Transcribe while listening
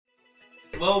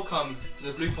Welcome to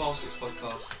the Blue Baskets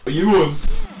podcast. What you want?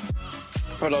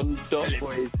 Hold on,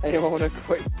 boys. Anyone want a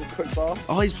quick bar?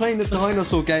 Oh, he's playing the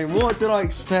dinosaur game. What did I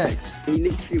expect? He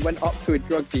literally went up to a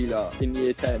drug dealer in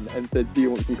year 10 and said, do you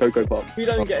want some Cocoa Pop? If you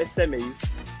don't get a semi,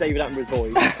 David Attenborough's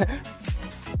voice.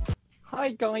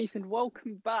 Hi guys and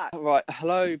welcome back. Right,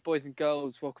 hello boys and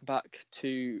girls. Welcome back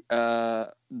to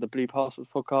the Blue Baskets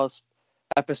podcast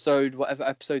episode, whatever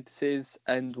episode this is,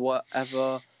 and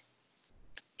whatever...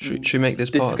 Should we make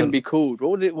this This part is going to be called.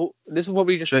 This will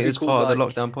probably just should we be make this called, part like...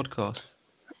 of the lockdown podcast?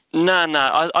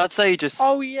 No, I'd say just...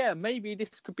 Oh yeah, maybe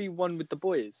this could be one with the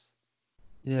boys.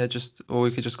 Yeah, or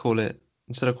we could just call it,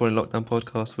 instead of calling it lockdown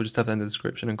podcast, we'll just have that in the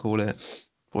description and call it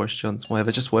Boris Johnson,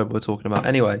 whatever we're talking about.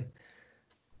 Anyway.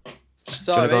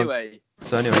 So anyway,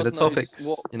 the topics,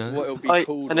 what it'll be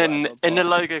called. And then in the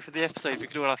logo for the episode, we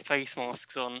could all have face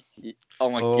masks on. Oh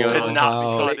my Oh, god! Couldn't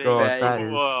that be funny? that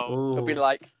is, Wow. It'll be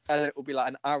like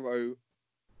an arrow,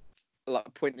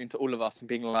 like pointing to all of us and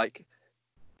being like,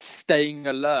 staying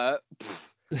alert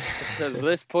because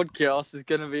this podcast is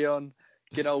gonna be on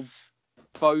good old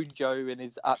Bojo and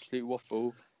his absolute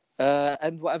waffle,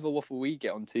 and whatever waffle we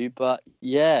get onto. But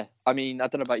yeah, I mean, I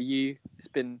don't know about you. It's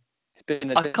been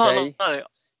a I day. can't know.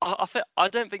 I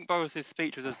don't think Boris's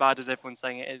speech was as bad as everyone's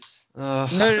saying it is.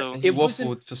 No, he it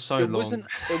wasn't. waffled for so It long. wasn't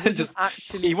Just-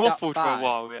 actually. He waffled that for a bad.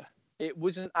 while, yeah. It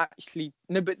wasn't actually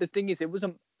but the thing is, it was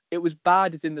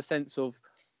bad as in the sense of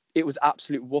it was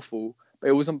absolute waffle, but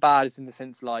it wasn't bad as in the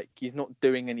sense like he's not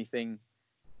doing anything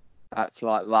that's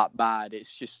like that bad.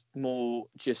 It's just more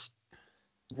just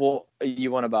what are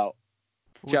you on about?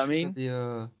 Do you know what I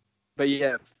mean? But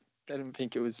yeah, I don't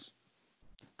think it was.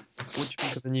 What do you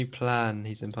think of the new plan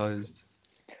he's imposed?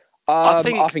 I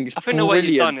think it's the way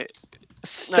he's done it.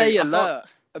 Stay No, alert.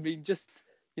 I mean, just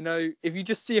if you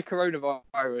just see a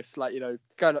coronavirus, like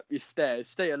going up your stairs,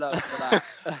 stay alert for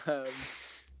that.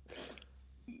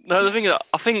 No, the thing is,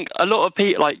 I think a lot of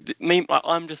people like me. Like,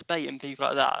 I'm just baiting people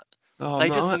like that. Oh, They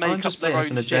no, just make I'm up just their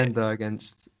making own an shit. agenda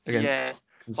against Yeah,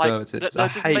 conservatives. they're I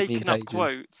just hate making meme up pages.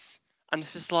 quotes, and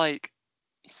it's just like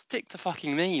stick to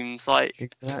fucking memes. Like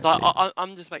Exactly.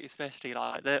 I'm just like, especially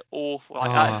like they're awful. Like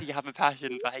Ah. I actually have a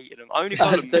passion for hating them. I only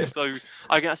follow them so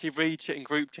I can actually read shit in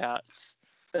group chats.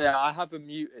 Yeah, I have them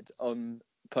muted on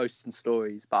posts and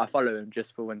stories, but I follow them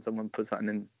just for when someone puts something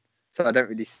in. So I don't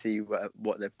really see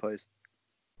what they post.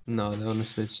 No,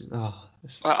 honestly, it's just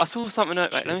I saw something.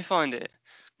 Like, let me find it.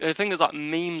 I think it was like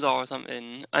memes or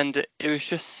something, and it was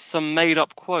just some made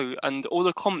up quote, and all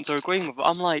the comments are agreeing with it.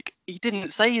 I'm like, he didn't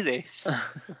say this.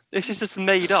 This is just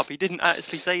made up. He didn't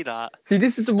actually say that. See,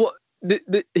 this is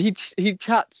he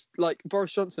chats like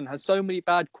Boris Johnson has so many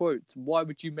bad quotes. Why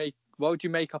would you make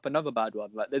up another bad one?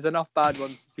 Like, there's enough bad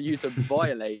ones for you to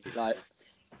violate. Like,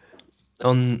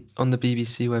 on the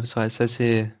BBC website it says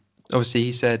here. Obviously,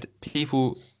 he said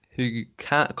people who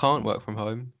can't work from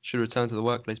home should return to the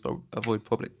workplace but avoid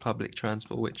public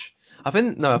transport. Which I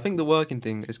think the working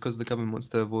thing is because the government wants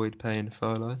to avoid paying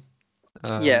furlough.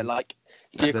 yeah, like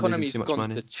the they're losing economy's too much gone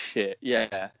money. to shit. Yeah.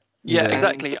 Yeah, Yeah.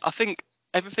 exactly. I think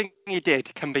everything he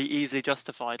did can be easily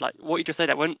justified. Like what you just said.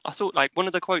 That when I saw like one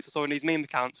of the quotes I saw in these meme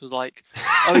accounts was like,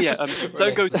 "Oh yeah,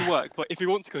 don't go to work, but if you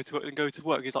want to go to work, then go to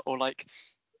work." He's like, or like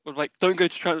don't go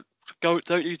to don't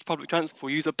use public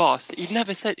transport, use a bus. He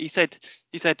never said. He said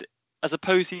as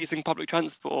opposed to using public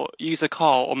transport, use a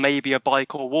car or maybe a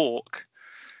bike or walk.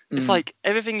 It's like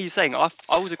everything he's saying. I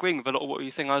was agreeing with a lot of what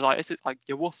he's saying. I was like, it's like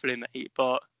you're waffling, mate,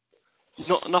 but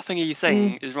nothing he's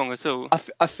saying is wrong at all.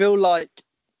 I feel like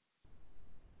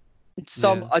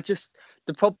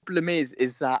the problem is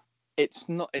that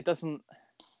it doesn't,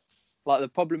 like, the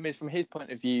problem is from his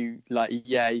point of view, like,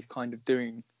 yeah, he's kind of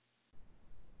doing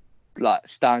like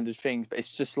standard things, but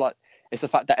it's just like, it's the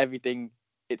fact that everything,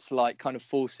 it's like kind of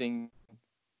forcing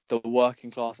the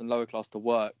working class and lower class to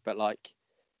work, but like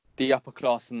the upper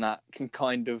class and that can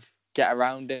kind of get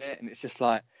around it, and it's just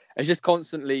like, it's just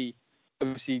constantly,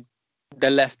 obviously the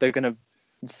left, they're going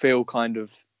to feel kind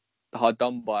of hard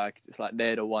done by, because it's like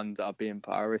they're the ones that are being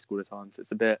put at risk all the time, so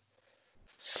it's a bit...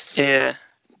 Yeah.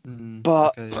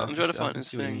 But okay, yeah, I'm trying to I find can this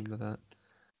see what you thing. mean by that.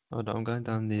 Hold on, I'm going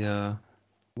down the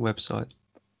website.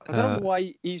 I don't know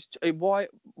why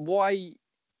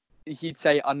he'd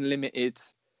say unlimited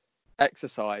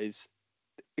exercise,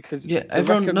 because Yeah,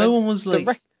 no one was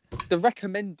like... the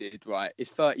recommended, right, is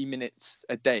 30 minutes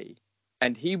a day,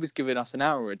 and he was giving us an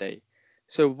hour a day.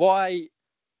 So why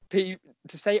to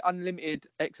say unlimited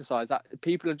exercise, that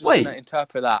people are just going to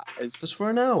interpret that as just for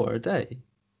an hour a day?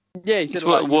 Yeah, he said That's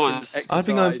what like, it you can was. I've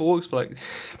been going for exercise. walks for like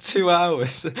 2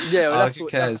 hours. Yeah, well, Oh, that's who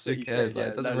what, cares? that's what Who he cares? said, Like,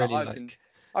 yeah. it doesn't No, really like, like.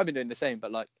 I've been doing the same,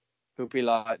 but like who'll be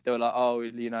like, they were like, oh,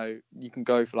 you know, you can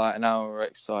go for like an hour of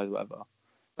exercise, whatever.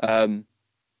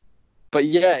 But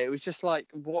yeah, it was just like,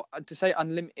 what to say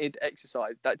unlimited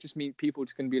exercise? That just means people are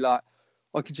just going to be like,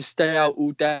 I could just stay out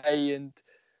all day, and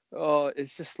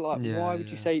it's just like, why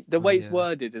would you say the way it's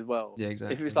worded as well? Yeah,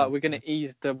 exactly. If it was like, we're going to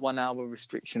ease the 1 hour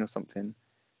restriction or something,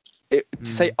 to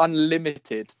say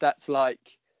unlimited, that's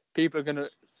like people are going to.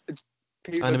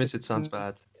 Unlimited sounds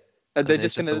bad. And they're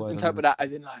just going to interpret that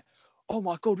as in like, oh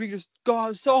my God, we can just go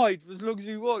outside for as long as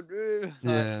we want. Like,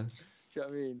 yeah. Do you know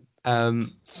what I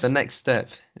mean? The next step,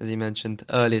 as you mentioned,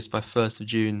 earliest by 1st of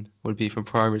June would be from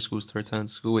primary schools to return to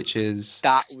school, which is...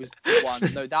 That was the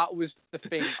one. No, that was the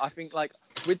thing. I think, like,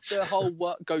 with the whole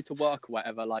go to work or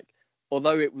whatever, like,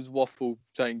 although it was waffle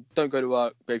saying, don't go to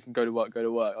work, but you can go to work, I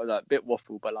was like, a bit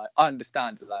waffle, but, like, I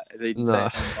understand that, like, they didn't say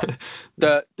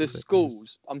it. The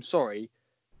schools, I'm sorry.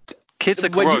 Kids are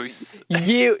gross.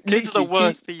 Kids are the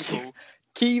worst people.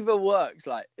 Kiva works,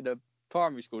 like, in a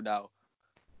primary school now.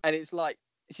 And it's like,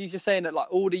 she's just saying that like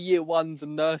all the year ones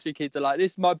and nursery kids are like,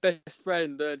 this is my best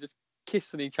friend. They're just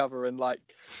kissing each other and like,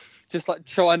 just like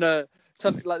trying to,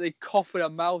 something like they cough with their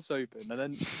mouths open. And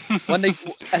then so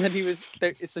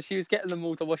she was getting them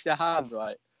all to wash their hands,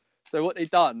 right? So what they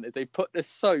done is they put the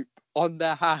soap on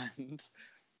their hands,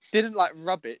 didn't like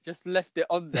rub it, just left it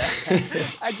on there,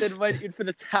 and then waited for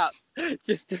the tap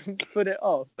just to put it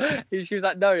off. And she was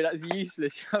like, no, that's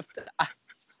useless. You have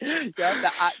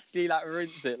to actually like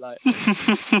rinse it, like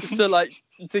so like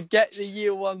to get the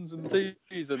year ones and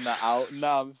twos and that out.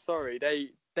 No, I'm sorry, they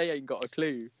ain't got a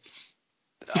clue.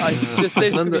 I just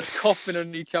literally coughing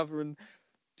on each other and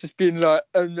just being like,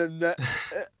 and then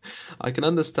I can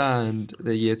understand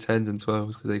the year 10s and 12s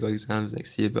because they got exams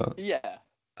next year, but yeah,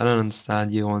 I don't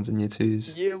understand year 1s and year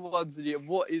 2s. Year 1s and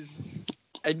what is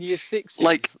and year 6?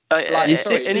 Like year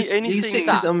 6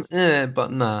 anything.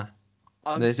 But nah.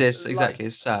 It's exactly, like,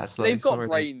 it's sad. It's like, they've got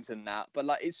brains and that, but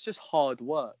like it's just hard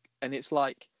work, and it's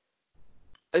like,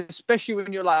 especially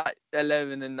when you're like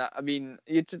 11 and that. I mean,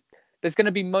 there's going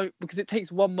to be because it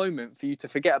takes one moment for you to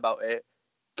forget about it,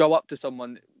 go up to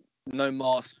someone, no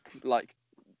mask, like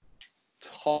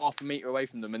half a meter away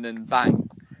from them, and then bang.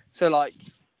 So like, do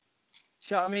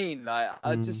you know what I mean? Like,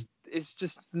 it's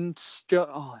just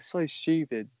so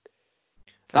stupid.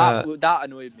 That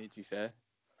annoyed me, to be fair.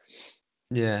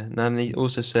 Yeah, and he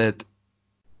also said,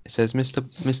 it says,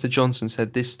 Mr. Johnson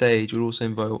said this stage will also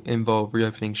involve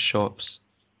reopening shops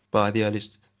by the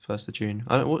earliest 1st of June.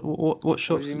 I don't what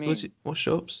shops? What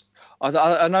shops?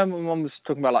 I know my mum was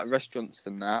talking about like restaurants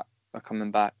and that are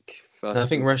coming back first. No, I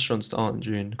think restaurants aren't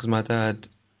June because my dad.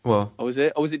 Well. Oh, is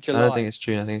it? Or was it July? I don't think it's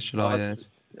June. I think it's July. Yeah.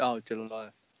 Oh, July.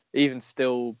 Even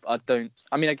still, I don't.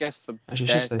 I mean, I guess for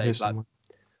their sake, like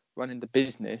running the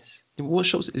business. What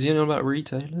shops? Is he on about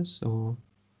retailers or?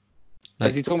 Like,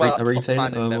 is he talking about a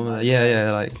retailer?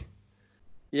 Yeah, like.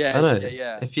 Yeah, I don't know.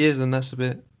 Yeah. If he is, then that's a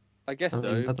bit. I guess so. I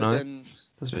don't know. Then,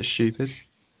 that's a bit stupid.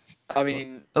 I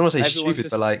mean, I don't want to say stupid,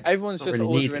 but like everyone's just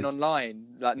really ordering online.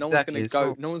 Like no one's gonna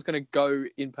go. No one's gonna go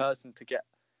in person to get.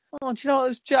 Oh, do you know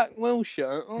this Jack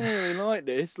Wilshere? Oh, I really like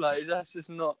this. Like that's just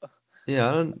not. Yeah,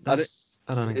 I don't get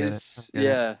it.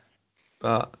 Yeah.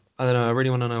 But I don't know. I really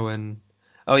want to know when.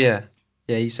 Oh yeah.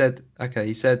 He said. Okay,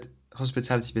 he said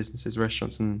hospitality businesses,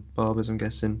 restaurants, and barbers. I'm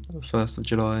guessing 1st of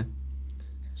July.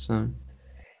 So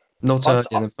not earlier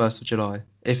than 1st of July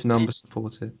if numbers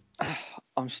support it.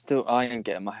 I ain't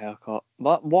getting my hair cut.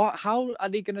 But what? How are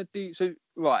they gonna do? So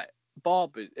right,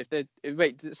 barbers.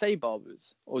 Wait, does it say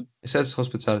barbers or? It says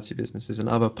hospitality businesses and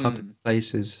other public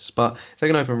places, but if they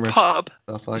can open restaurants,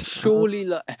 stuff like surely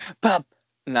like pub.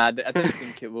 Nah, I don't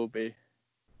think it will be.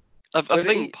 I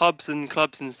think pubs and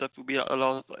clubs and stuff will be a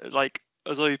lot like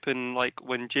as open like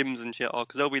when gyms and shit are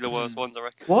because they'll be the worst ones, I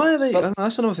reckon. Why are they?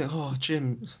 That's another thing. Oh,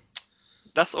 gyms.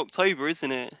 That's October,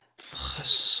 isn't it? That's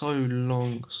so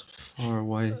long, so far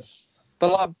away.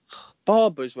 But like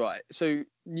barbers, right? So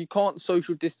you can't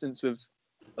social distance with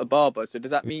a barber. So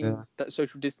does that mean that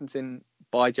social distancing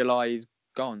by July is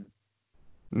gone?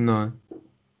 No,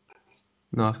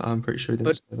 I'm pretty sure it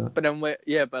didn't say that. But then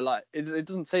but like it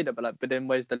doesn't say that. But then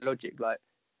where's the logic? Like,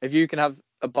 if you can have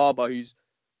a barber who's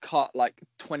cut like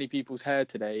 20 people's hair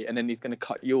today, and then he's going to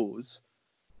cut yours.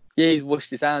 Yeah, he's washed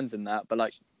his hands and that, but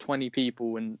like 20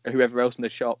 people and whoever else in the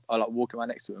shop are like walking right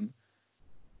next to him.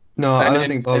 No, I don't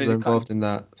think barbers are involved in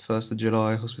that 1st of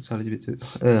July hospitality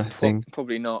thing.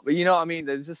 Probably not, but you know what I mean.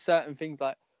 There's just certain things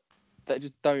like that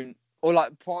just don't, or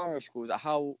like primary schools, like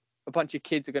how a bunch of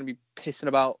kids are going to be pissing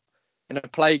about in a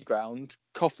playground,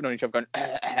 coughing on each other, going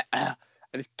and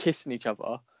just kissing each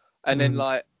other, and then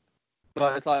like,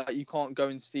 but it's like you can't go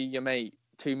and see your mate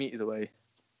 2 meters away.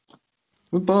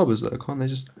 With barbers though, can't they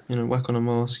just whack on a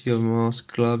mask, give them a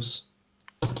mask, gloves?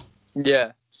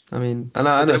 Yeah, I mean, I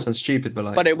know it sounds stupid, but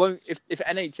like but it won't. If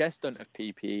NHS don't have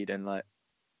PPE, then like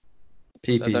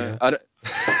PP. I don't.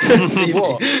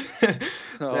 What?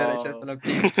 Yeah, NHS Oh. don't have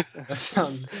PP. That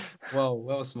sounds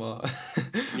well smart.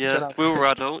 Yeah, we're all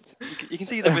adults. You can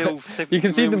see the real, You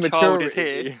can see the real child is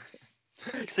here. maturity.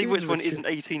 You can see which one isn't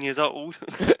 18 years old.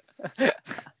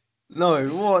 No,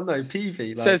 what? No,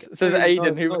 PP. Like, Says no,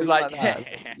 Aiden, who not was even like,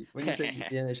 that. When you say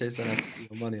the NHS don't have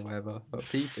your money or whatever, but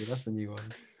PP, that's a new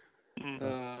one.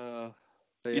 Mm.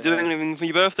 but You yeah. doing anything for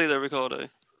your birthday though, Ricardo?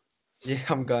 Yeah,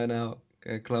 I'm going out,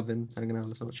 clubbing, hanging out,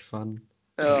 so much fun.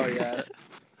 Oh yeah.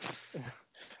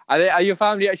 Are your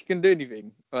family actually can do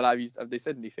anything? Well, have they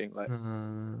said anything? Like,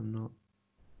 I'm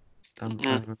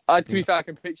not. to be fair, I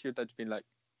can picture your dad being like,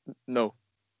 no.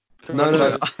 No.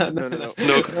 Coronavirus. No.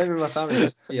 Not even my family.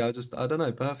 Just, I don't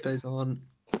know. Birthdays aren't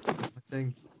my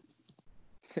thing.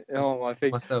 Oh, I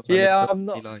think. Myself, Yeah, I I'm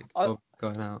not. like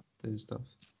going out, doing stuff.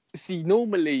 See,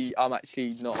 normally I'm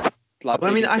actually not like. I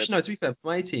mean, big into actually, no. To be fair, for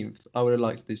my 18th, I would have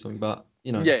liked to do something, but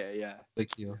Yeah. big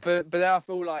deal. But then I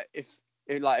feel like if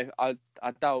I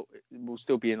doubt we'll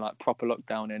still be in like proper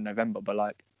lockdown in November, but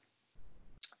like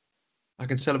I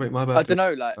can celebrate my birthday. I don't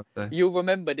know, like birthday. you'll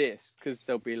remember this because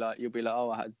you'll be like,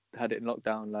 oh, I had it in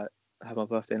lockdown, like I had my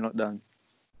birthday in lockdown.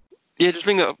 Yeah, just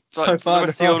ring it up like, for the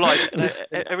rest of your life. Just-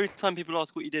 Every time people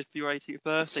ask what you did for your 18th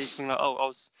birthday, you think like, oh, I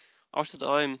was just at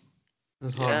home.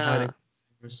 There's Yeah. hiding,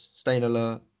 staying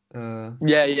alert.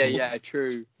 Yeah,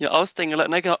 true. Yeah, I was staying alert,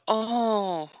 and they go,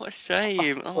 oh, what a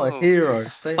shame. Oh, What a hero,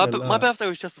 staying my alert. birthday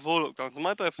was just before lockdown, so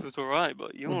my birthday was alright,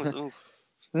 but yours, oh.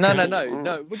 No.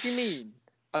 What do you mean?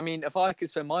 I mean, if I could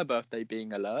spend my birthday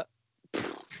being alert,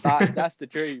 that's the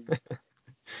dream.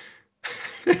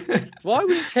 Why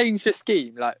would you change the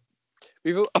scheme? Like,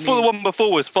 I thought the one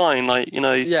before was fine, like,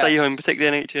 Yeah. stay home, protect the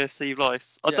NHS, save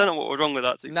lives. I don't know what was wrong with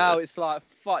that. To be now fair. it's like,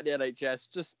 fuck the NHS,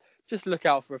 just look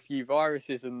out for a few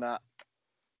viruses and that.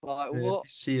 Like, Yeah, what? you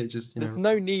see it just, There's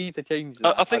no need to change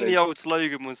that. I think the old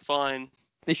slogan was fine.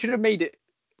 They should have made it.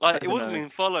 Like, it don't wasn't know. being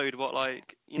followed, but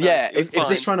like, Yeah, it was if fine.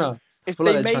 just trying to. If feel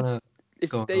like they they're made, trying to. if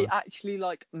Go on, they go on. actually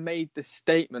like made the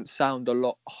statement sound a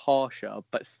lot harsher,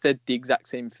 but said the exact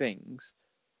same things,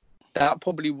 that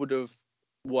probably would have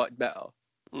worked better.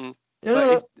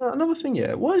 Another thing,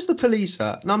 what is the police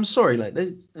at? And I'm sorry, like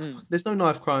there's no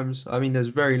knife crimes. I mean, there's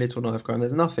very little knife crime.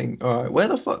 There's nothing. All right, where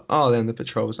the fuck are they on the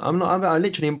patrols? I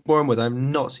literally in Bournemouth. I've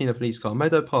not seen a police car.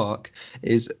 Meadow Park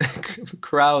is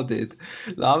crowded.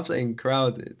 Like, I'm saying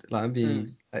crowded. Like I'm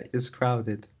being, it's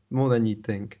crowded more than you'd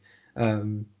think.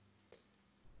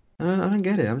 I don't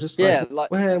get it. I'm just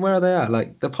like, where are they at?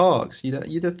 Like the parks.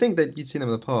 You'd think that you'd see them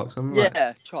in the parks. I'm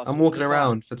walking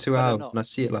around for 2 hours and I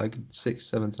see it like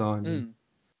 6-7 times. And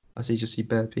I just see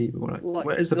bare people. Like,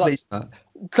 where is the police at?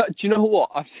 Do you know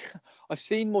what? I've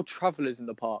seen more travellers in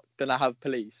the park than I have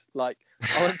police. Like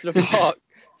I went to the park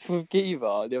with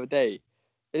Kiva the other day.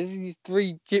 There's these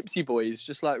 3 gypsy boys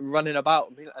just like running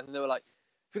about, and they were like,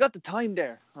 "We got the time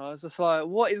there." I was just like,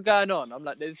 "What is going on?" I'm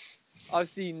like, I've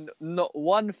seen not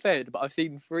one Fed, but I've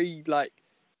seen 3 like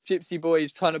gypsy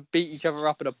boys trying to beat each other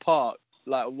up in a park,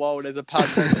 like while there's a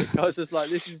pandemic. I was just like,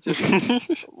 this is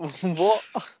just what?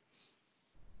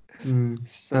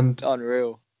 And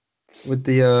unreal. With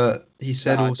the he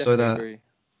said No, I also that definitely agree.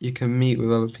 you can meet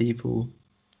with other people,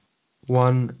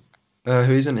 one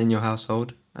who isn't in your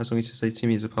household, as long as you stay 2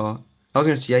 meters apart. I was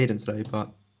going to see Aiden today, but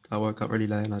I woke up really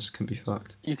late and I just couldn't be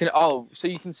fucked. You can so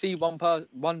you can see one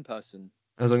person.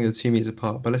 As long as you're 2 meters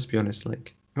apart. But let's be honest,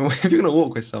 like if you're gonna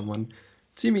walk with someone,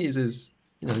 2 meters is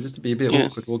just to be a bit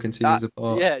awkward walking 2 meters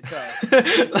apart. Yeah, it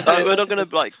does. We're not gonna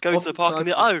like go to the park and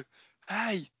be oh,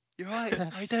 hey, you're right,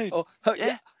 I do.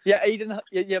 Yeah, Aiden.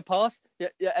 Yeah, pass. Yeah,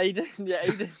 Aiden. Yeah,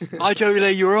 Aiden. Hi,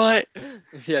 Jolie, you're right.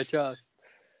 Yeah, just.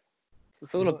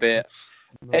 It's all a bit.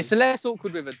 It's less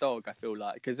awkward with a dog, I feel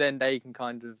like, because then they can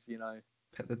kind of,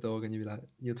 pet the dog and you'll be like,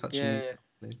 you're touching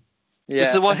me. Yeah.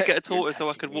 Does the wife get a tortoise so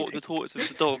I could walk the tortoise with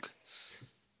the dog?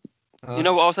 You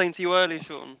know what I was saying to you earlier,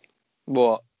 Sean?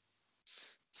 What?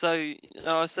 So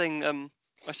I was saying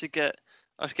I should get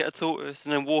a tortoise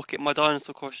and then walk it in my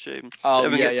dinosaur costume. Oh, so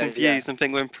everyone gets yeah, confused and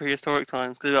think we're in prehistoric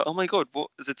times because they're like, oh my god, what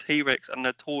is a T-Rex and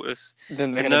a tortoise?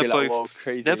 Then they're And gonna be like, whoa,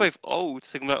 crazy. They're both old.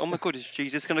 So I'm like, oh my god, is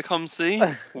Jesus gonna come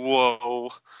soon? Whoa,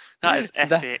 that is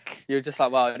epic. You're just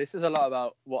like, wow, this is a lot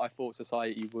about what I thought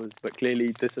society was, but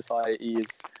clearly the society is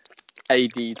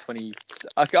AD 20.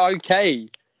 Okay.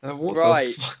 What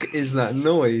right. the fuck is that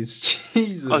noise?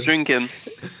 Jesus. I was drinking.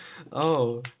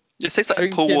 Oh. It tastes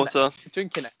like pool water.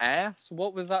 Drinking ass?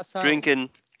 What was that sound?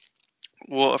 Drinking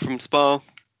water from Spa.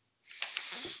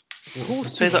 Of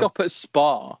course, you Tastes like- shop at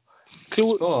Spar.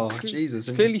 Spa, Jesus.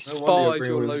 and clearly no Spa wonder is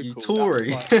you're your agreeing with local, You that's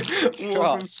Tory. War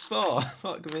from Trust. Spa.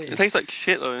 Fuck me. It tastes like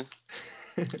shit though.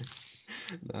 No,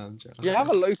 I'm joking. You have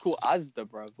a local Asda,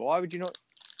 bro. Why would you not?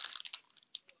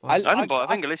 What? I didn't buy it. I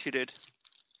think Alicia did.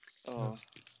 Oh,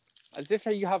 as if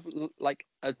you have like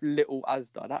a little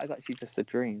Asda. That is actually just a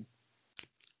dream.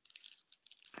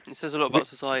 It says a lot about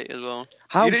society as well.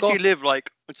 How You literally goth- live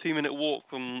like a 2-minute walk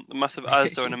from a massive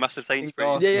Asda and a massive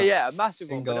Sainsbury's. Garston. Yeah, a massive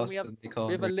one. In But then we have Garston, they can't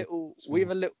we have a really- little we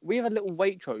have a little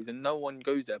Waitrose, and no one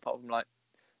goes there apart from like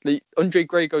Andre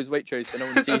Gray goes Waitrose, but no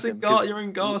one sees That's him. in 'cause- You're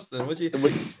in Garston. What do you? The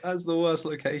Wait- That's the worst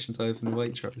location to open a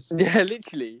Waitrose. Yeah,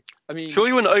 literally. I mean, Sure,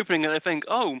 you went opening and they think,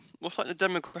 oh, what's like the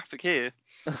demographic here?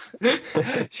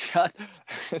 shut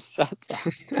up.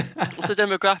 What's the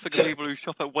demographic of people who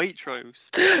shop at Waitrose?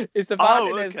 It's the fact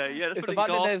Oh, that there's, okay, yeah, let's it's put the it in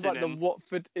fact that there's like the Garston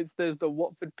Watford. There's the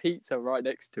Watford pizza right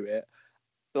next to it,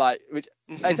 like which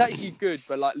it's actually good,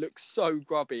 but like looks so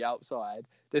grubby outside.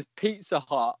 There's Pizza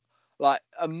Hut, like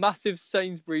a massive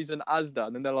Sainsbury's and Asda,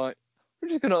 and then they're like, we're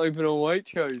just gonna open a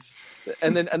Waitrose,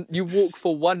 and then you walk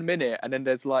for 1 minute, and then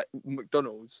there's like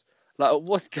McDonald's. Like,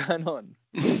 what's going on?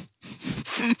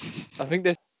 I think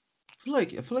there's. I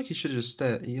feel like he should have just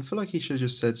said. I feel like he should have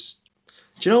just said.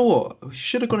 Do you know what? We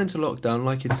should have gone into lockdown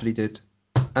like Italy did,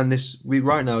 and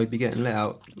right now we'd be getting let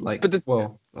out. Like, But the-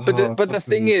 well, But the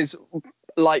thing is,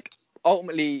 like,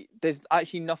 ultimately, there's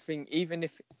actually nothing. Even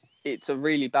if it's a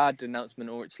really bad announcement,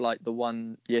 or it's like the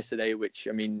one yesterday, which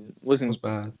I mean was wasn't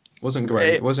bad. Wasn't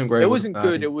great. It wasn't great. it wasn't bad.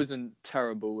 good. It wasn't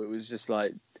terrible. It was just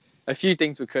like a few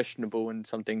things were questionable, and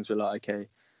some things were like okay.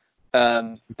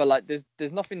 But like,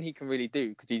 there's nothing he can really do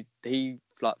because he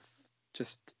like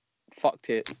just fucked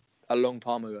it a long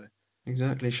time ago.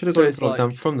 Exactly. Should have So gone it's into lockdown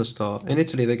like- from the start. In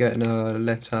Italy, they're getting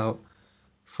let out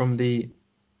from the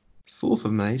 4th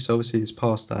of May, so obviously it's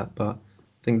past that. But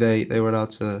I think they're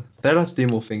allowed to do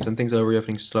more things, and things are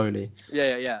reopening slowly.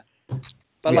 Yeah.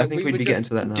 But I think we'd were be getting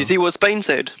to that now. Do you see what Spain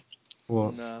said?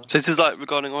 What? No. So this is like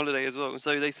regarding holiday as well.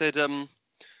 So they said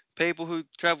people who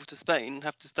travel to Spain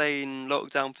have to stay in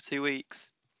lockdown for 2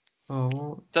 weeks. Oh,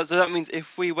 what? So that means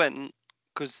if we went,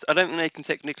 because I don't think they can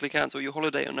technically cancel your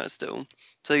holiday on that still.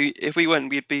 So if we went,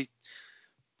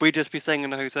 we'd just be staying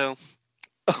in a hotel.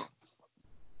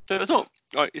 So it's not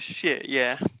like it's shit,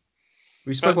 yeah.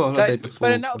 We spoke about holiday But before.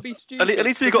 then that would be stupid. At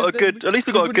least we got a because then good. At least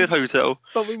we got a good wouldn't- hotel.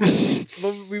 But we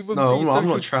wouldn't No, be I'm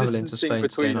not social traveling to distancing Spain to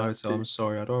stay in between a us hotel. two. I'm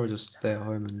sorry. I'd rather just stay at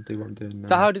home and do what I'm doing now.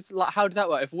 So how does that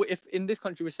work? If in this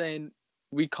country we're saying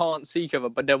we can't see each other,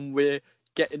 but then we're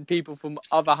getting people from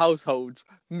other households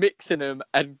mixing them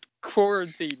and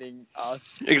quarantining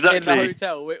us in the Exactly.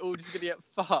 hotel, we're all just gonna get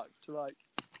fucked. Like,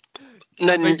 And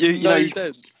then makes you no know,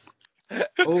 sense.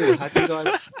 Oh, have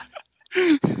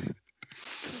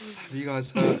you guys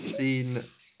seen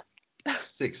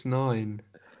 6ix9ine?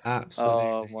 Absolutely.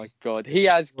 Oh my god, he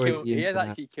has Destroyed killed. the He has internet.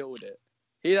 actually killed it.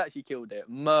 He has actually killed it.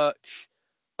 Merch,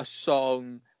 a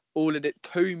song, all of it.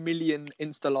 2 million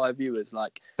Insta Live viewers.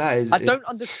 Like, That is. I don't insane.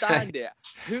 understand it.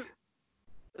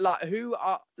 Who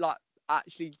are like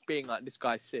actually being like this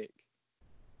guy's sick?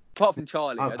 Apart from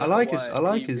Charlie, I don't like know his. why I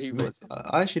like he his. rates it.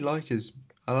 I actually like his.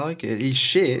 I like it. He's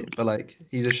shit, but like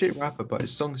he's a shit rapper. But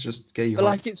his songs just get you. But hyped.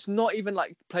 like, it's not even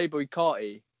like Playboy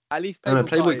Carti. At least no, Playboy,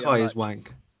 Playboy Carti, Kai I'm is wank.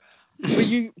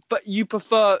 like- But you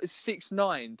prefer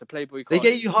 6ix9ine to Playboy Carti. They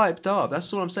get you hyped up.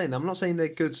 That's all I'm saying. I'm not saying they're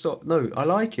good. Stop. No, I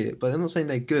like it, but I'm not saying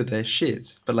they're good. They're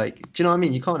shit. But like, do you know what I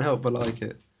mean? You can't help but like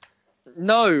it.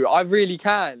 No, I really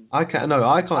can. I can't. No,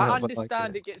 I can't I help but like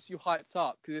understand it. it gets you hyped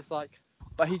up because it's like,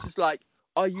 but he's just like,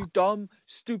 are you dumb,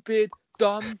 stupid,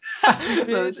 dumb,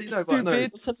 No, see, no, but no.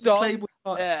 stupid, What's up with dumb? Playboy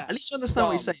Kai? Yeah, At least you understand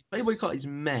what he's dumb. saying. Playboy Kai is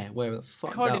meh. Where the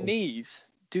fuck? Cardinese,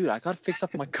 dude, I gotta fix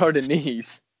up my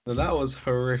Cardinese. No, that was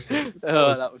horrific.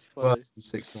 Oh, that was funny. Worse than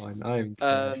 6ix9ine.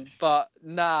 I am. But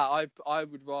nah, I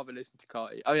would rather listen to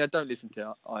Carti. I mean, I don't listen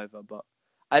to it either, but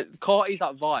Carti's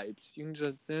like vibes. You can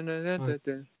just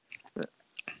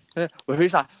where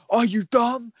he's like, "Are you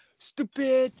dumb,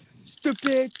 stupid,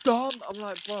 dumb?" I'm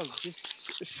like, bro,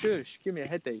 just shush, give me a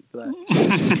headache. Like,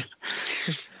 I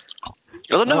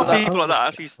don't know Oh, how that- people like that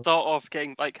actually start off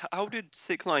getting like. How did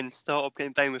 6ix9ine start off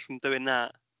getting famous from doing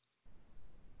that?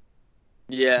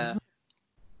 yeah,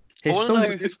 His wanna songs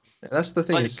know- are different. That's the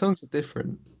thing. like- His songs are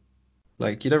different.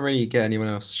 Like you don't really get anyone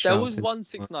else. there was shouting. one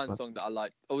 6ix9ine song that I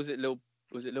liked. Or was it Lil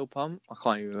Pump? I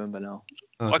can't even remember now.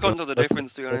 Oh, I can't God. tell the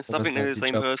difference to be honest. I think they're the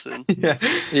same person. Yeah.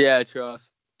 Yeah,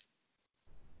 trust.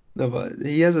 No, but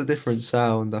he has a different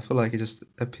sound. I feel like it just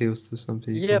appeals to some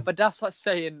people. Yeah, but that's like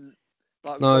saying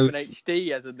like No. Robin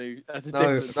HD as a No, different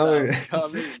no. sound. You know what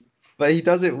I mean? But he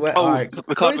does it well. Oh, Alright,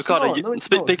 Ricardo, no, it's not. No,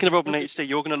 it's not. speaking of Robin HD,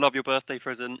 you're gonna love your birthday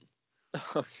present.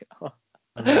 Oh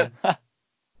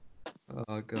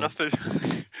god. Nothing.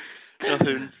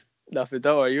 Nothing. Nothing.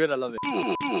 Don't worry, you're gonna love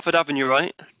it. For Avenue,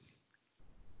 right?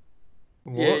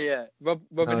 What? Yeah.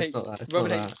 Robin it's not that, it's Robin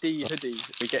not that. HD hoodie.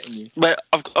 We're getting you. Wait,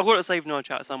 I've got it saved in our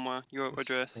chat somewhere. Your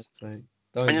address. Don't,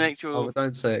 And you make sure. oh,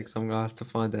 don't say it because I'm gonna have to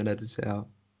find it and edit it out.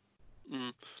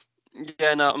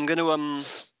 Yeah, no, I'm gonna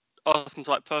ask him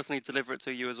to like personally deliver it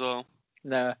to you as well.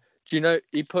 Nah. Do you know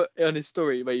he put on his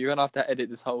story where you're gonna have to edit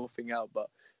this whole thing out, but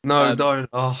No, don't.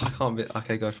 Oh, I can't be.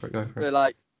 Okay, go for it. we're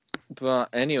like, but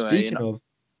anyway, Speaking of,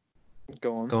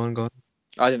 go on. go on.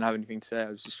 I didn't have anything to say. I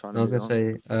was just trying to. I was gonna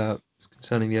say,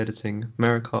 concerning the editing,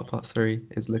 Mario Kart Part 3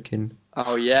 is looking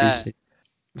Oh yeah. juicy.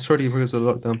 It's probably because of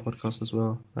the lockdown podcast as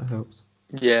well. That helps.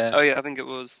 Yeah. Oh yeah, I think it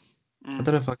was. I don't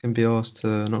know if I can be asked to.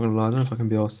 Not gonna lie, I don't know if I can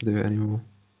be asked to do it anymore.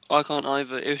 I can't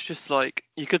either. It was just like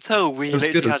you could tell we It was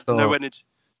good literally at had no start. energy.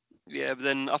 Yeah, but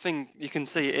then I think you can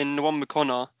see it in the one with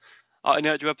Connor. In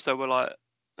the actual episode, we're like,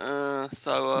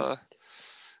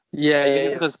 Yeah.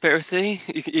 it's a conspiracy.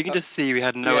 You can just see we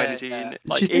had no Yeah, energy yeah. in it. Did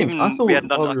Like you think? even we hadn't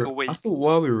done while like we a were- week. I thought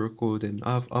while we were recording,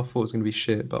 I thought it was gonna be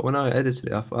shit. But when I edited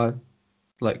it, I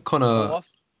like Connor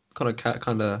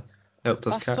kind of helped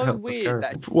us. That's so helped us weird carry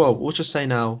that- it. Well, we'll just say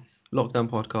now, lockdown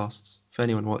podcasts for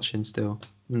anyone watching still.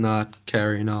 Not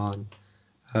carrying on.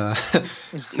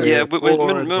 Yeah, we're not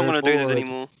bored, gonna do this bored.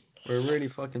 anymore. We're really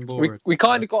fucking we bored. we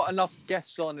kind of got enough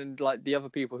guests on, and like the other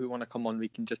people who want to come on, we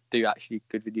can just do actually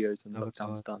good videos and Another lockdown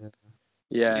time, stuff.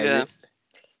 yeah. Yeah.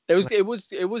 It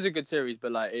was a good series,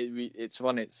 but like it's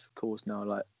run its course now.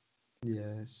 Like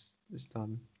Yeah, it's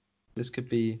done. This could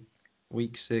be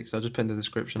week 6. I'll just put in the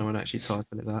description. I won't actually type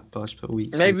in it that, but I'll just put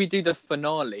week maybe we do the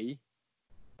finale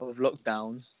of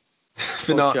lockdown. 6.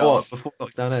 But not what before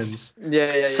lockdown ends.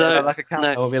 Yeah. So- Like a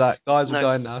countdown. We'll be like, guys, we're No.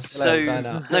 going now. See you later,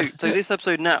 bye now. So this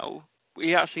episode now,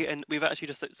 we've actually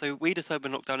just so we decided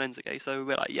when lockdown ends. Okay, so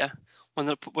we're like, yeah, when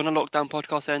the lockdown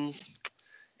podcast ends,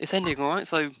 it's ending, all right.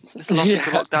 So this is the last week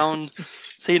of Yeah. lockdown.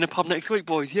 See you in the pub next week,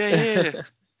 boys. Yeah.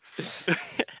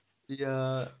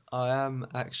 Yeah, I am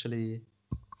actually.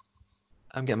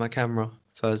 I'm getting my camera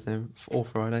Thursday or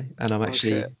Friday, and I'm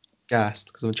actually shit. gassed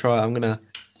because I'm just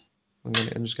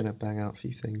gonna bang out a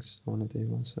few things I want to do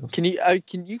myself. Can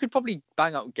you could probably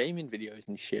bang out gaming videos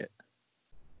and shit.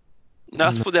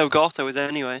 That's what the Elgato is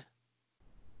anyway.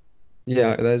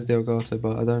 Yeah, there's the Elgato,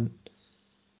 but I don't.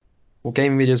 Well,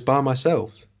 gaming videos by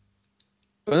myself.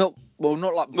 Well,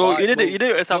 not like. Well, you did well, it. You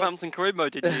did it at Southampton Career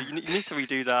Mode, didn't you? You need to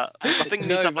redo that. I think you need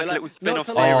No, to have but like a like- little spin-off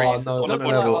not to like- series. Oh no, on on the a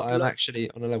level, podcast,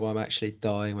 I'm actually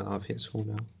dying without PS4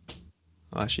 now.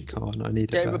 I actually can't. I need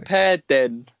Get it back. prepared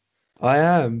then. I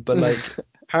am, but like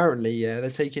apparently, yeah, they're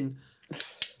taking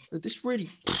this really.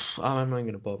 I'm not even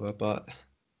gonna bother, but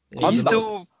Are I'm you it's not- a lot- still it's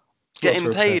a lot to getting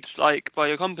repair. paid like by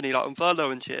your company, like on furlough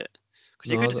and shit?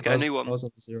 Because you No, could just get a new I one. was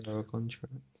on a 0-hour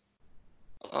contract.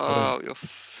 Oh,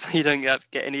 so you don't get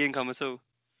any income at all.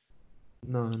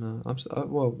 No.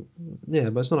 Well, yeah,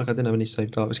 but it's not like I didn't have any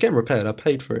saved up. It's getting repaired. I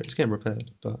paid for it. It's getting repaired,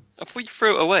 but I thought you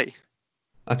threw it away.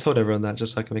 I told everyone that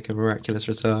just so I can make a miraculous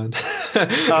return.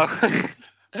 Oh.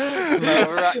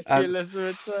 Miraculous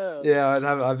return. Yeah,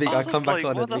 I think I I was come just back like,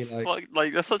 on what and the be like, fuck?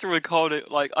 Like that's such a Ricardo.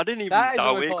 Like I didn't even That is a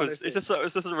doubt it Ricardo because it's thing.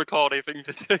 just a Ricardo thing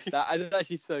to do. That is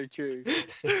actually so true.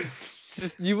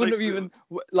 Just you wouldn't have even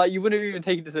like you wouldn't have even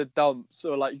taken it to the dumps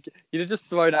or like you'd have just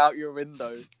thrown it out your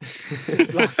window.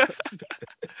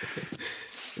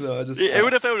 no, I just It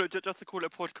would have failed just to call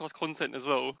it podcast content as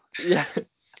well. Yeah.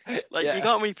 Like Yeah. you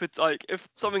can't really put like if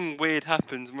something weird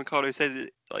happens and Ricardo says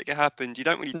it like it happened, you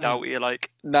don't really doubt it. Like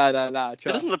No. it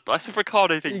Trust. doesn't. That's a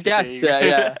Ricardo thing. You to get do.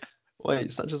 yeah.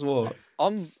 wait, such as what?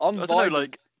 I'm I don't know. vibing.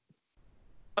 Like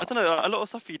I don't know. A lot of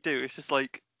stuff you do, it's just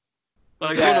like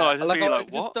yeah, no, I just be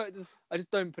like what? I just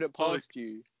don't put it past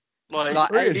you. Like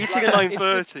Really? eating at like,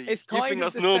 9:30. it's You kind think of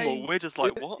that's the normal? same- We're just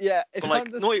like what? Yeah, it's But like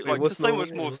kind of not Wait, like what's there's so much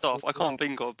normal? more stuff I can't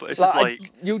think of. But it's like, just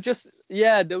like you'll just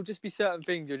there'll just be certain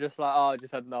things you're just like, oh, I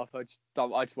just had enough. I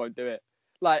just won't do it.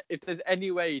 Like if there's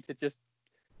any way to just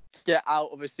get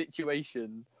out of a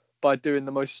situation by doing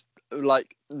the most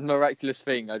like miraculous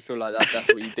thing, I feel like that's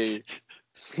what you do.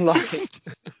 Like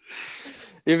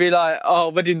you'll be like, oh,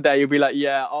 wedding day. You'll be like,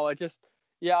 I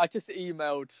just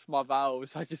emailed my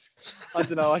vows. I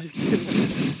don't know. I just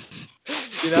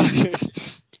you know.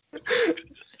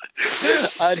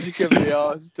 I just couldn't be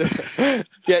asked to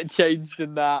get changed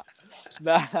in that.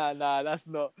 Nah, that's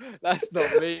not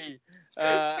me.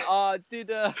 I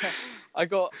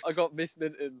got Miss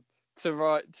Minton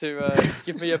to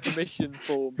give me a permission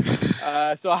form.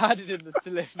 So I had it in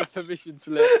the permission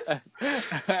slip.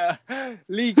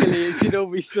 Legally, it should all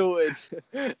be sorted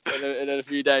in a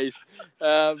few days.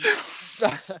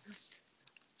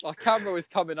 My camera was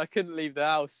coming. I couldn't leave the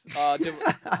house. I just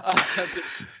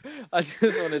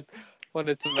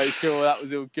wanted to make sure that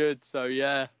was all good. So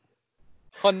yeah,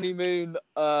 honeymoon.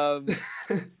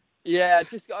 Yeah,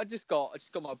 I just got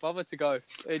my brother to go.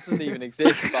 It doesn't even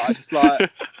exist, but I just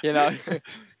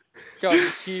going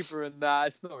to Cuba and that.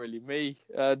 It's not really me.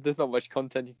 There's not much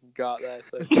content you can go out there.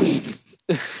 So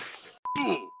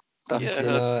that's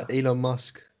Yeah. Elon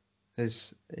Musk,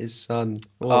 his son.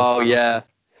 Oh yeah.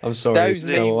 I'm sorry. Those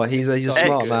You know what? He's a memes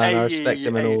smart are man. I respect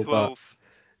him and all, but XAE12.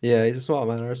 yeah, he's a smart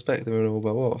man. I respect him and all,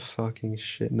 but what a fucking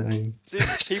shit name.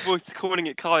 People were calling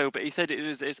it Kyle, but he said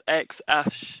it's X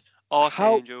Ash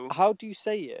Archangel. How do you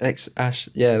say it? X Ash.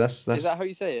 Yeah, that's. Is that how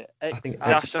you say it? I think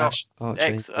Ash. X Ash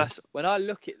Archangel. X Ash. When I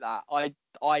look at that,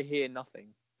 I hear nothing.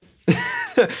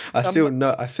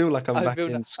 I feel like I'm back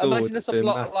in school.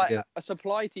 Imagine a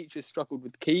supply teacher struggled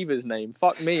with Kiva's name.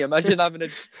 Fuck me. Imagine having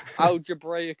an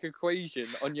algebraic equation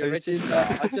on your Have you seen register.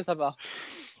 that? I just have a.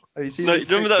 Have you seen No, this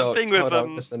remember that TikTok? thing with, Hold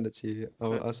on, I'll send it to you.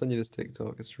 I'll send you this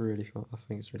TikTok. It's really fun. I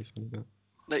think it's really funny. But...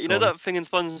 Like, you know that thing in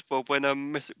SpongeBob when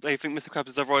they think Mr. Krabs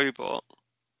is a robot?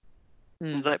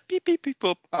 It's like beep beep beep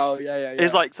boop. Oh yeah.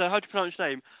 It's like, so how do you pronounce your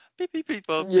name? Beep beep beep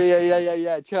boop.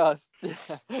 Yeah. Just.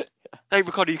 Hey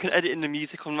Ricardo, you can edit in the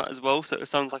music on that as well, so it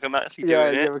sounds like I'm actually Yeah,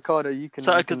 doing it. Ricardo, you can.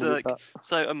 So, you because can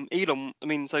edit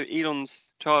Elon, so Elon's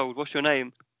child, what's your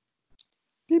name?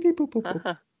 Beep, beep, boop, boop,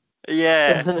 boop.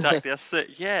 Yeah, exactly. That's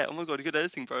sick. Yeah. Oh my god, good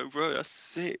editing, bro. That's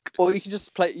sick. Or you can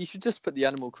just play. You should just put the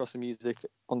Animal Crossing music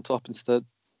on top instead.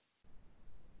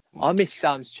 I miss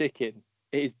Sam's Chicken.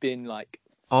 It has been like.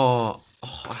 I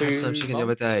had some chicken the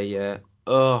other day. Yeah.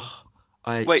 I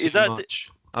ate Wait, too is that much.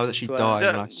 I was actually Well, dying. Is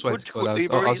And I swear to God, I was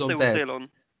Uber Eats on still bed. on?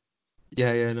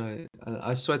 Yeah, no.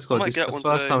 I swear to I God, might this is get the one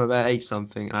first today. time I've ever ate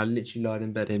something, and I literally lied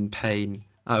in bed in pain.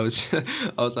 I was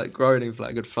like groaning for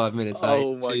like a good 5 minutes. I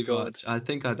Oh ate my too God. much. I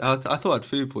think I thought I'd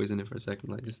food poisoning for a second.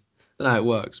 Like, just don't know how it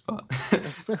works, but it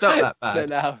felt that Don't bad.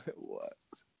 know how it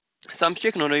works. Sam's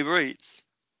Chicken on Uber Eats.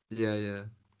 Yeah.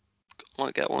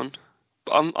 Might get one.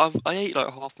 But I ate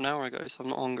like half an hour ago, so I'm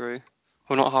not hungry.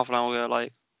 Well, not half an hour ago,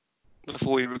 like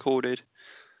before we recorded.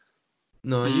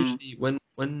 No, I usually when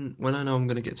I know I'm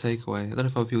gonna get takeaway, I don't know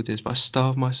if other people do this, but I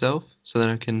starve myself so then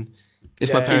I can.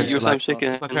 If my Yeah, parents Eat are your like, Sam's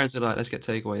Chicken. if my parents are like, let's get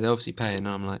takeaway, they're obviously paying, and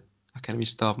I'm like, okay, let me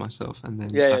starve myself, and then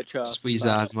Yeah, I trust, squeeze that.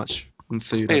 out as much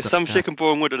food Yeah, as I Sam's can. Chicken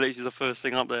boiled wood at least is the first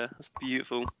thing up there. That's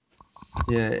beautiful.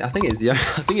 Yeah, I think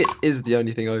it is the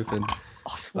only thing open.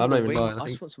 I just I'm want not the even wings. lying, I I just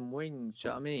think- want some wings. Do you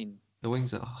know what I mean? The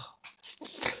wings are.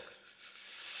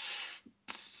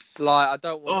 Like, I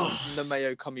don't want Oh. the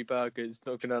mayo cummy burgers.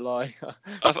 Not gonna lie.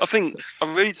 I think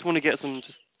I really just want to get some.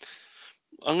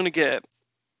 I'm gonna get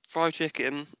fried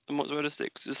chicken and mozzarella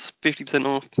sticks, just 50%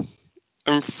 off,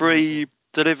 and free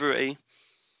delivery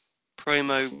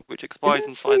promo, which expires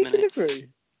in 5 minutes. Delivery?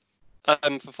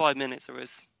 For 5 minutes there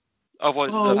is. Otherwise,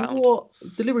 it's Oh, allowed. what?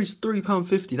 Delivery's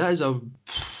 £3.50. That is a.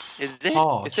 Is it?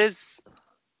 Harsh. It says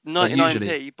Like, 99p,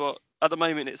 usually. but at the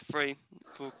moment it's free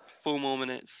for 4 more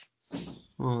minutes.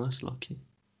 Oh, that's lucky.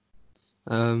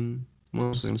 What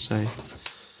was I going to say?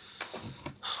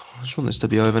 I just want this to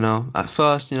be over now. At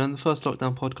first, in the first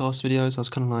lockdown podcast videos, I was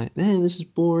kind of like, this is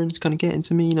boring. It's kind of getting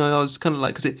to me. I was kind of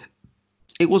like, because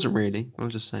it wasn't really. I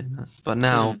was just saying that. But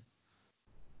now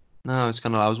it's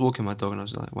kind of like, I was walking my dog and I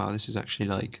was like, wow, this is actually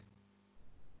like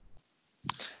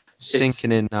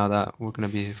sinking in now that we're going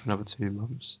to be here for another 2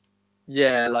 months.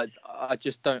 Yeah, like I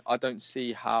don't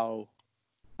see how.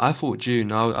 I thought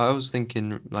June. I was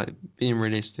thinking, like, being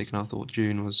realistic, and I thought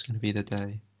June was going to be the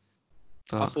day.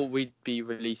 But I thought we'd be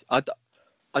released. I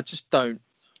just don't.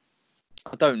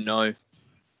 I don't know.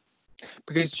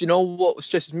 Because you know what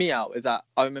stresses me out is that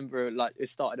I remember like it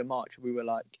started in March. We were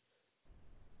like,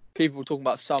 people were talking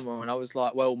about summer, and I was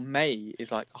like, well, May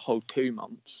is like a whole 2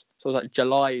 months. So I was like,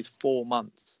 July is 4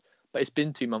 months, but it's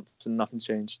been 2 months and nothing's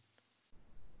changed.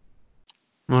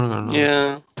 I'm not going on holiday.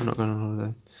 Yeah. I'm not going on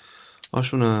holiday. I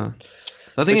just want to.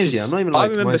 The thing is, I'm not even like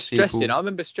I remember most stressing. people. I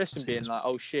remember stressing, being like,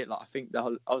 "Oh shit!" Like I think I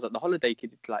was like, the holiday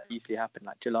could like easily happen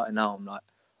like July. And now I'm like,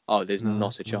 "Oh, there's No,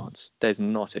 not it's a not. chance. There's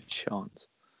not a chance."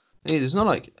 It's not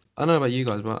like, I don't know about you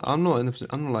guys, but I'm not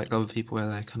like other people where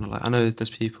they're kind of like, I know there's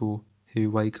people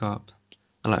who wake up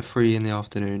at like 3 in the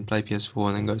afternoon, play PS4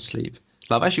 and then go to sleep.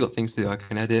 Like, I've actually got things to do. I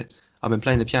can edit. I've been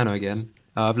playing the piano again.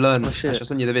 I've learned. Oh, shit. Actually, I'll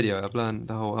send you the video. I've learned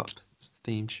the whole up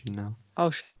theme tune now. Oh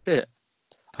shit!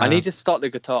 I need to start the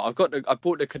guitar. I bought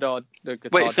the guitar.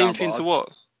 Wait, theme down, tune but to what?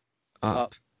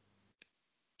 Up.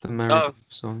 The Mary Oh.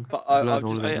 song. But I've I've learned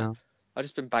all just- of it yeah. now. I've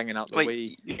just been banging out the Wait,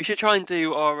 Wii. you should try and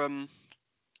do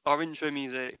our intro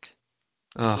music,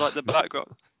 Oh, like the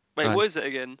background. Wait, Right. what is it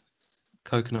again?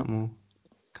 Coconut Mall.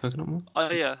 Coconut Mall?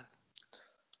 Oh yeah.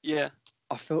 Yeah.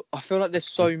 I feel like there's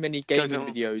so many Go, gaming go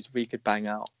on. videos we could bang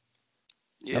out.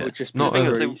 That Yeah. would just Not be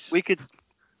over. So breeze. we could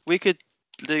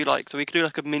do like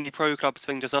a mini pro clubs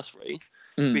thing, just us three.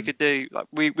 We could do like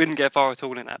we wouldn't get far at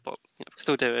all in that, but we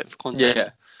still do it for content. Yeah.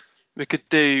 We could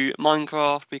do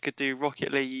Minecraft. We could do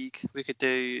Rocket League. We could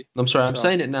do. I'm sorry, I'm Trust.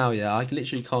 saying it now, yeah. I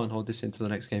literally can't hold this into the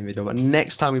next game video, but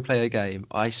next time we play a game,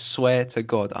 I swear to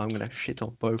God, I'm gonna shit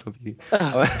on both of you.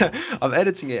 I'm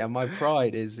editing it, and my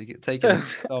pride is taking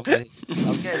it off.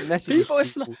 I'm getting messages. People are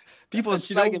People are and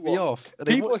do you know slagging me what? off.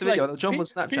 They People watch the video, are they'll jump on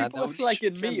Snapchat. People They'll are slagging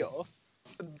literally me off,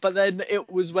 but then it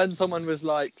was when someone was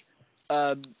like,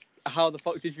 "How the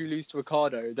fuck did you lose to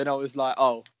Ricardo?" Then I was like,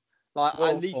 "Oh, like Whoa,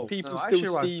 at least whoa. people No, still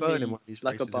actually, I'm see third me in one of these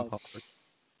like races in above." Parkwood.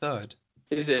 Third.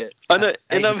 Is it? I know. Eight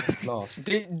And last,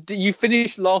 Did you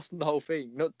finish last in the whole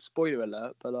thing? Not spoiler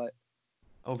alert, but like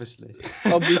obviously.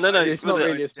 obviously No, it's not was it-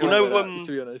 really a you spoiler know, alert,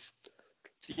 to be honest.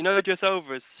 you know, Jess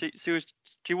Alvarez.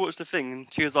 She watched the thing and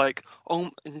she was like,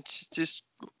 "Oh," and she just.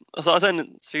 So I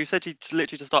then she said she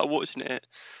literally just started watching it, and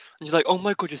she's like, "Oh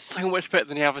my God, you're so much better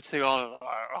than the other two." I was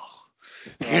like, "Oh,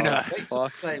 you know, Wait till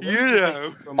Fuck. play. you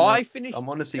know." I finished. I'm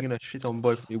honestly gonna shit on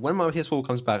both of you. When my PS4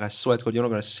 comes back, I swear to God, you're not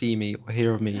gonna see me or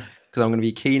hear of me because I'm gonna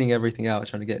be cleaning everything out,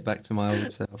 trying to get back to my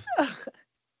old self.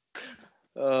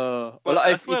 Well, like,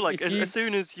 I if- swear, if- like if you- as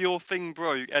soon as your thing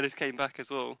broke, Ellis came back as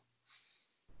well.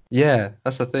 Yeah,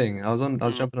 that's the thing. I was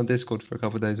Mm. jumping on Discord for a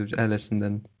couple of days with Ellis, and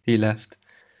then he left.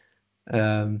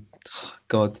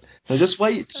 God, no, just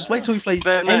wait till we play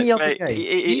But no, any other mate, game.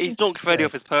 he's knocked Freddie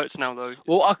off his perch now, though.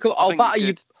 Well, I'll think bat it's you.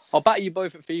 good. I'll bat you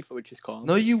both at FIFA, which is calm.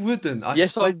 No, you wouldn't. I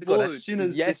Yes, swear I to God, would. as soon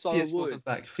as Yes, this I PS4 would. comes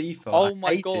back, FIFA, Oh I my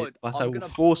hate God, it, but I'm I will gonna-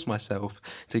 force myself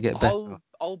to get better.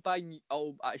 I'll bang.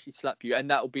 I'll actually slap you, and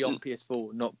that'll be on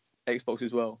PS4, not Xbox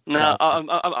as well. No, Oh,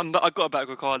 I got a bet with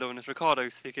Ricardo on this.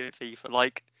 Ricardo's sick at FIFA.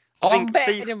 Like, I I'm think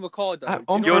better FIFA than Ricardo.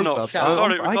 On Do You're Pro not. Clubs, Chat.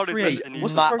 Ricardo- I Ricardo's create. better than you.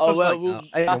 What's the Pro Oh, Clubs well, like well, now?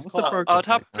 Aidan, that's what's the calm. Pro I'd Clubs like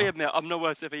happily now? admit I'm no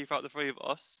worse at FIFA out of the three of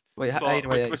us. Wait, but Aidan,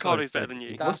 wait, sorry, Ricardo's better than you.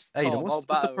 What's That's Aidan? calm. What's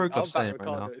the Pro Clubs saying right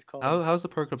now? How's the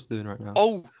Pro Clubs doing right now?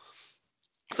 Oh,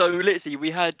 so literally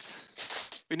we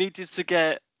needed to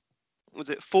get, was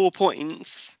it 4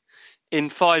 points in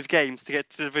 5 games to get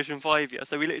to Division 5, yeah?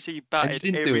 So we literally batted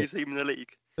didn't do every it? team in the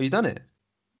league. Oh, you done it?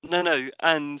 No,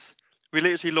 and we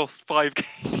literally lost 5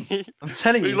 games. I'm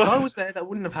telling We you, if I lost- was there, that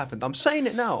wouldn't have happened. I'm saying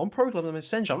it now. On Pro Clubs, I'm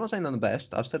essential. I'm not saying I'm the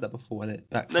best. I've said that before when it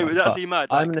No, backfired. it was but actually mad.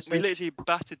 I'm Like, an we essential. literally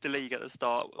battered the league at the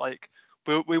start. Like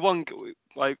we won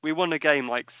a game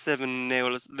like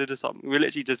 7-0 or something. We were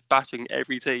literally just battering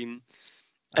every team.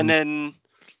 And then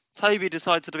Toby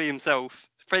decided to be himself.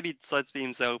 Freddie decided to be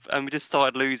himself, and we just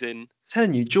started losing.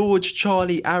 Telling you, George,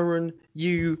 Charlie, Aaron,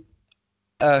 you.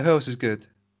 Who else is good?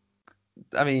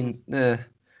 I mean,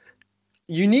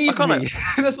 you need kinda- me.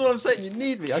 That's what I'm saying. You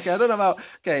need me. Okay, I don't know about.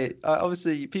 Okay,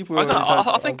 obviously people.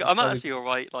 I think I'm actually all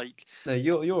right. Like No,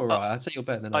 you're alright. I'd say you're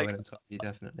better than like- Owen and Toby,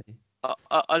 definitely.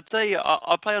 I'd say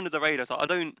I play under the radar. So I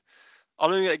don't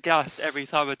get gassed every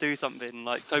time I do something.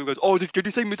 Like Toby goes, "Oh, did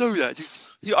you see me do that?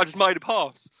 I just made a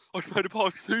pass. I just made a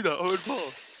pass to do that. I made a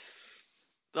pass."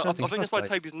 I Trying to think that's why first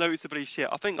place. Toby's noticeably shit.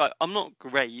 I think like I'm not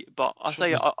great, but I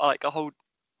say Sean I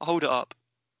hold it up.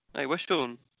 Hey, where's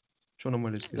Sean? Sean and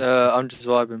Will is good. I'm just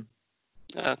vibing.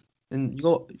 Yeah. And you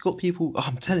got people. Oh,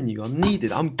 I'm telling you, I'm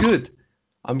needed. I'm good.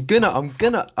 I'm gonna.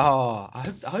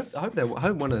 I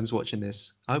hope one of them's watching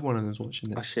this. I hope one of them's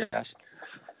watching Oh, this. shit, Ash.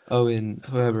 Owen,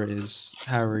 whoever it is,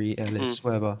 Harry, Ellis,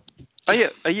 whoever. Are you?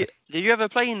 Did you ever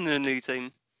play in the new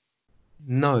team?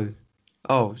 No.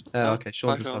 Oh, No? okay.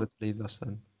 Sean Bye, Sean. decided to leave us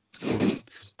then. It's cool.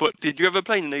 But did you ever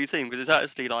play in the new team? Because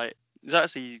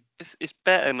it's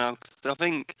better now. 'Cause I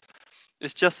think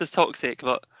it's just as toxic,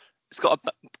 but it's got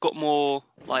more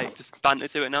like just banter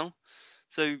to it now.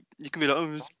 So you can be like,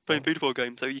 "Oh, it's playing beautiful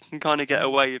game," so you can kind of get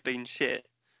away with being shit.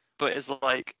 But it's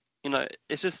like,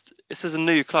 it's just a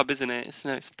new club, isn't it?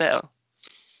 It's better.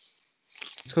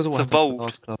 It's because of It's what happened to the evolved.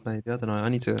 last club, maybe. I don't know. I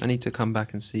need to come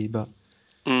back and see. But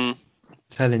Mm.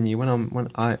 telling you,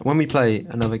 when we play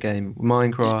another game,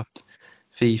 Minecraft,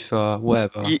 FIFA,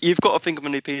 whatever. You've got to think of a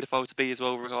new paedophile to be as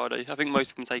well, Ricardo. I think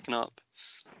most of them taken up.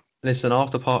 Listen,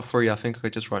 after part 3, I think I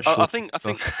could just write I short. think you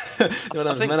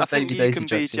know, I think Baby you Daisy can be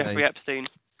jokes he Jeffrey made. Epstein.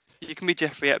 You can be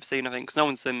Jeffrey Epstein, I think, because no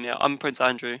one's seen me. I'm Prince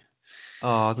Andrew.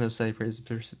 Oh, I was gonna say Prince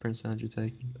Andrew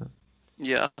taken, but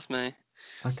Yeah, that's me.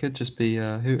 I could just be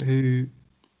who.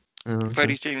 Oh, okay.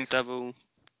 Freddie's Jimmy Savile.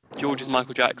 George is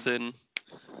Michael Jackson.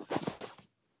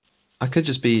 I could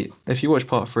just be. If you watch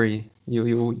part 3,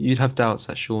 you'd have doubts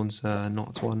that Sean's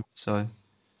not one. So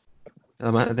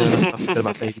there's nothing good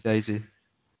about Baby Daisy.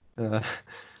 But-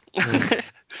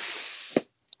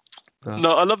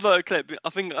 No, I love that clip. I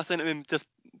think I sent it him just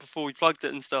before we plugged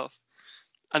it and stuff.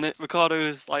 and Ricardo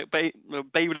was like, baby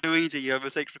Luigi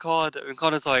overtakes Ricardo, and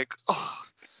Ricardo's like, oh,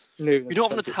 you're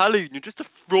not an Italian, you're just a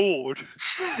fraud.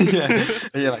 Yeah.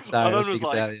 And you're like, sorry, I And don't I was speak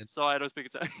like, Italian. sorry, I don't speak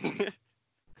Italian.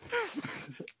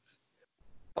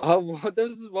 There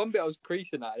was this one bit I was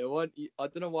creasing at. I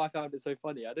don't know why I found it so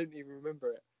funny. I don't even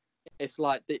remember it. It's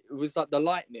like it was like the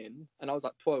lightning, and I was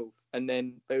like 12, and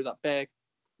then it was like bare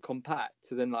compact.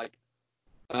 So then like,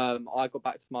 I got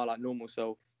back to my like normal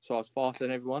self, so I was faster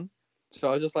than everyone. So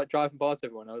I was just like driving past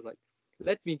everyone. I was like,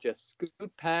 let me just scoot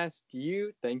past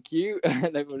you, thank you. And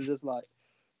everyone was just like,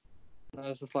 I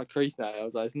was just like creasing at it. I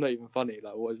was like, it's not even funny.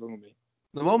 Like, what is wrong with me?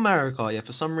 The one Mario Kart, yeah,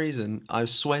 for some reason, I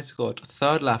swear to God,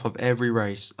 third lap of every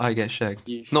race, I get shagged.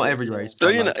 You Not should, every yeah. race. No,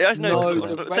 but, you know, like, actually, No, most of the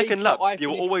them. race second that lap, I you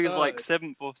were finished always like third.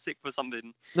 7th or 6th or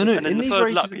something. No, and then in the these third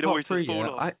races lap, in you'd part always just 3, fall yeah,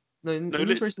 off. in No,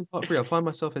 these races in part 3, I find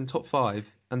myself in top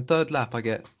 5, and third lap, I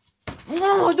get,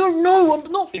 no, I don't know,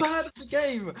 I'm not bad at the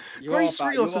game. Grace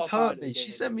Rios has hurt me.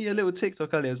 She sent me a little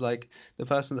TikTok earlier. It was like, the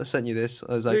person that sent you this,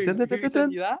 I was like, Who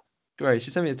sent you that? Grace,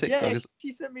 she sent me a TikTok. Yeah, It's-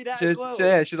 she sent me that she as was- well.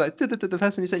 yeah, she's like, the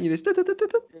person who sent you this,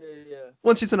 Yeah.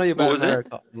 wants you to know you're What bad was at it? Mario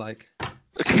Kart. I'm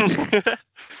like,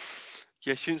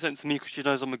 Yeah, she didn't send it to me because she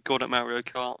knows I'm a god at Mario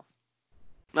Kart.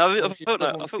 No, I Well, she felt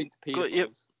doesn't that. I want to felt speak to good. Yeah.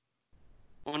 pedophiles.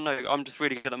 Well, no, I'm just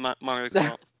really good at Mario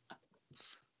Kart.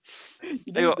 You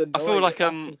Hey, don't I feel deny like it,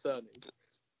 that's concerning.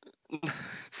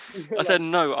 I said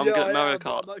no. I'm yeah, good at Mario I am, but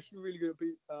Kart. I'm actually really good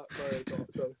at Mario Kart.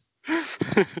 So.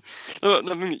 No,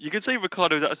 I mean, you could say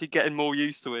Ricardo's actually getting more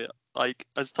used to it, like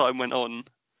as time went on.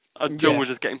 John Yeah. was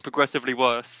just getting progressively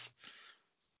worse.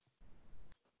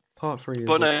 part 3 is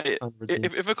But no, what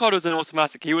if Ricardo was an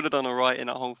automatic, he would have done alright in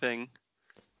that whole thing.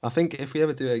 I think if we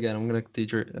ever do it again, I'm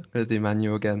gonna do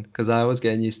manual again because I was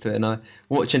getting used to it, and I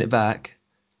watching it back,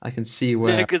 I can see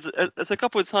where. Yeah, because there's a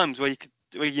couple of times where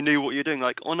you knew what you're doing,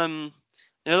 like on you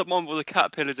know that one with the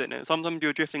caterpillars in it. Sometimes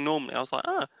you're drifting normally. I was like,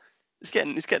 it's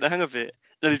getting the hang of it.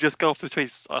 Then he just go off the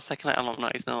trees. Second lap, I'm like, no,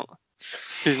 he's not.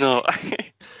 He's not.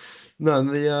 No,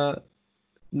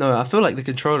 no, I feel like the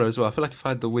controller as well. I feel like if I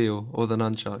had the wheel or the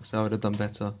nunchucks, I would have done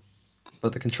better.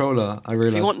 But the controller, I If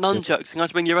realized. you want nunchucks, you have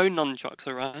to bring your own nunchucks,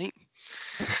 alright?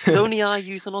 Because only I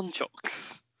use the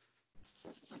nunchucks.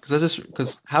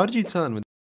 Because how did you turn when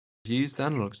you used the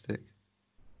analog stick?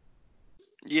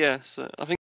 Yeah, so I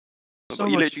think So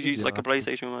you much literally use easier, like a I think.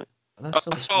 PlayStation remote. That's so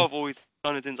That's much how I've easier. always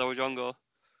done it since I was younger.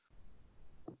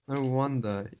 No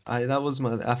wonder. I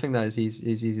think that is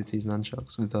easier to use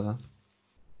nunchucks with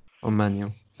on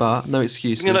manual. But no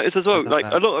excuses. You know, it's as well, I've done like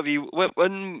that. a lot of you,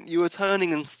 when you were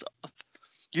turning and stuff,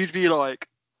 you'd be like,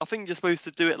 I think you're supposed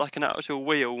to do it like an actual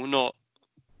wheel, not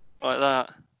like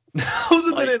that. I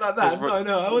wasn't like, doing it like that. was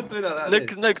No, I wasn't doing it like No,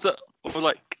 this. because or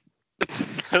like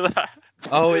that.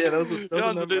 Oh yeah, there was a You know,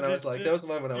 moment when I was like, there was a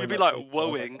moment when I you'd went be like this, I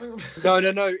was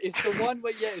woeing. No. It's the one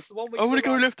where it's the one where I want to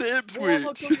go like, left at why am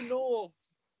I Ipswich. going north?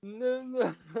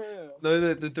 No.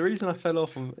 No, the reason I fell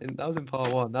off that was in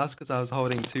part 1. That's because I was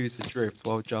holding 2 to drift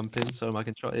while jumping, so my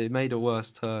control it made a worse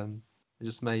turn. It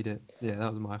just made it. Yeah,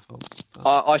 that was my fault.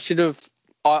 I should have.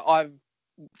 I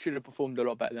should have performed a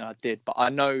lot better than I did, but I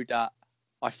know that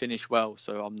I finished well,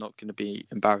 so I'm not going to be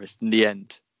embarrassed in the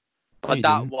end. No, But you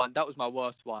that didn't. one, that was my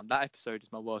worst one. That episode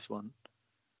is my worst one.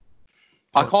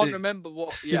 Part I can't 2. remember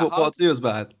what. You Yeah, thought part 2 was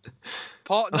bad.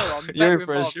 part. No, I'm You're better in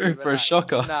for in part you're in 3, for a relax.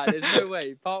 shocker. Nah, there's no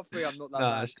way. Part 3, I'm not that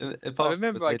Nah, bad. in part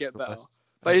remember 3 was I get the better. worst.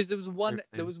 But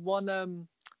there was one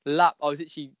lap. I was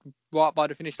actually right by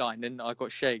the finish line, and I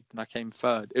got shagged, and I came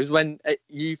third. It was when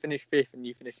you finished 5th and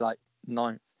you finished like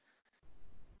 9th.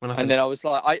 And then I was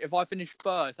like, if I finished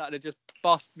first, that'd have just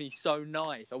bust me so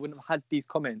nice. I wouldn't have had these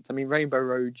comments. I mean, Rainbow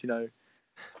Road, you know,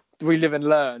 we live and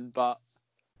learn, but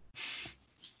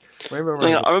Rainbow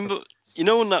Yeah, Road. I remember, you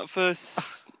know, on that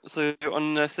first, so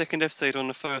on the second episode on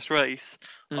the first race,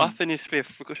 I finished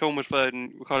 5th, Sean was 3rd,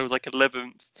 and Ricardo was like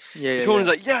 11th. yeah. Sean was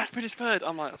like, yeah, I finished 3rd.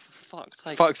 I'm like, for fuck's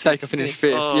sake. Fuck's sake, I finished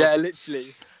 5th. Oh. Yeah, literally.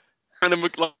 And then,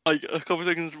 like, a couple of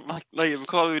seconds later,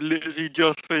 Ricardo literally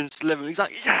just finished 11th. He's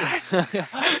like, yes!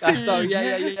 That's so,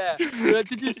 yeah.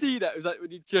 Did you see that? It was like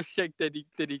when he just shagged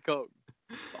Denny Kong.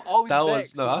 I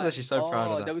was actually so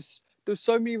proud of that. There was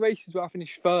so many races where I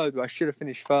finished 3rd, where I should have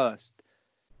finished 1st.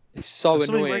 It's so There's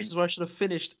so many annoying. races where I should have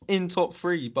finished in top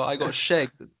 3, but I got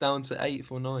shagged down to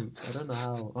 8th or 9th. I don't know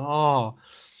how. Oh.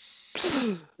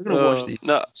 We're gonna watch these.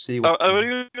 No, See I what.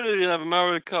 was gonna have a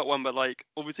Mario Kart one, but like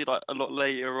obviously like a lot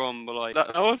later on. But like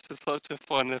that was just such a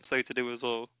fun episode to do as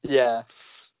well. Yeah,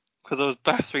 Because I was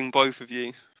battering both of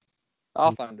you.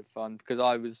 I found it fun because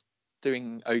I was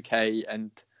doing okay and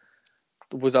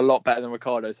was a lot better than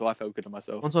Ricardo, so I felt good on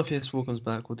myself. Once our PS4 comes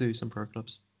back, we'll do some pro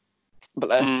clubs. But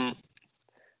let's.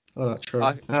 Oh, that's true.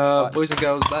 Right. Boys and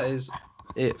girls, that is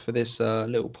it for this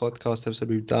little podcast episode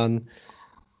we've done.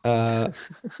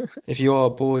 If you are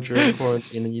bored during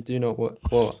quarantine and you do not what?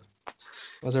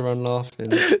 Why's everyone laughing?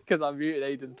 Because I muted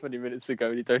Aiden 20 minutes ago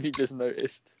and he'd only just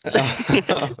noticed.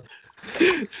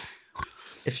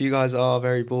 If you guys are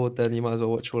very bored, then you might as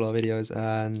well watch all our videos.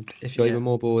 And if you're Yeah. even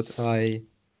more bored, I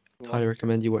highly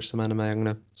recommend you watch some anime. I'm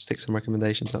gonna stick some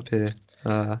recommendations up here.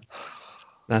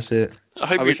 That's it. I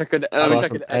hope I wish I could. I wish I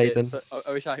could edit. Aiden. So,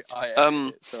 I wish I edit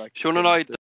it so I could Sean and I post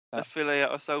it. affiliate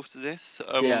ourselves to this.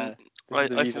 Yeah. I,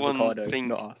 This is the I views for of one Ricardo, think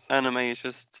not us. anime is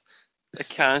just a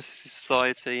cancer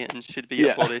society and should be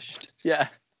Yeah. abolished. Yeah.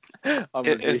 I'm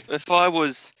with you. If I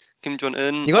was Kim Jong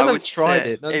Un, You guys I haven't would tried set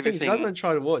it. No, the thing is, everything. you guys haven't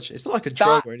tried to watch it. It's not like a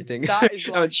drug or anything. that is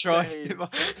You haven't like tried saying- it.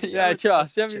 You Yeah, haven't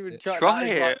trust. You watched haven't even it. tried. Try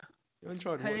that is like, it. You haven't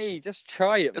tried to watch hey, it. just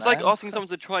try it. It's man. like asking someone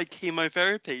to try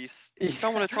chemotherapy. You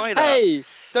don't want to try that. Hey,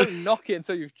 don't knock it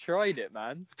until you've tried it,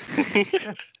 man.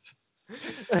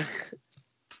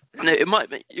 No,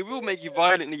 it will make you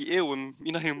violently ill and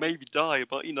you'll maybe die.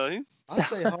 But I'd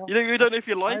say half. you don't know if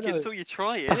you like it know. until you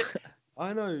try it.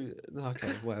 I know.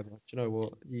 Okay, whatever. Do you know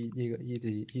what? You do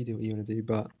what you want to do,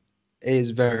 but it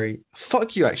is very.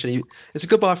 Fuck you. Actually, it's a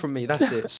goodbye from me. That's it.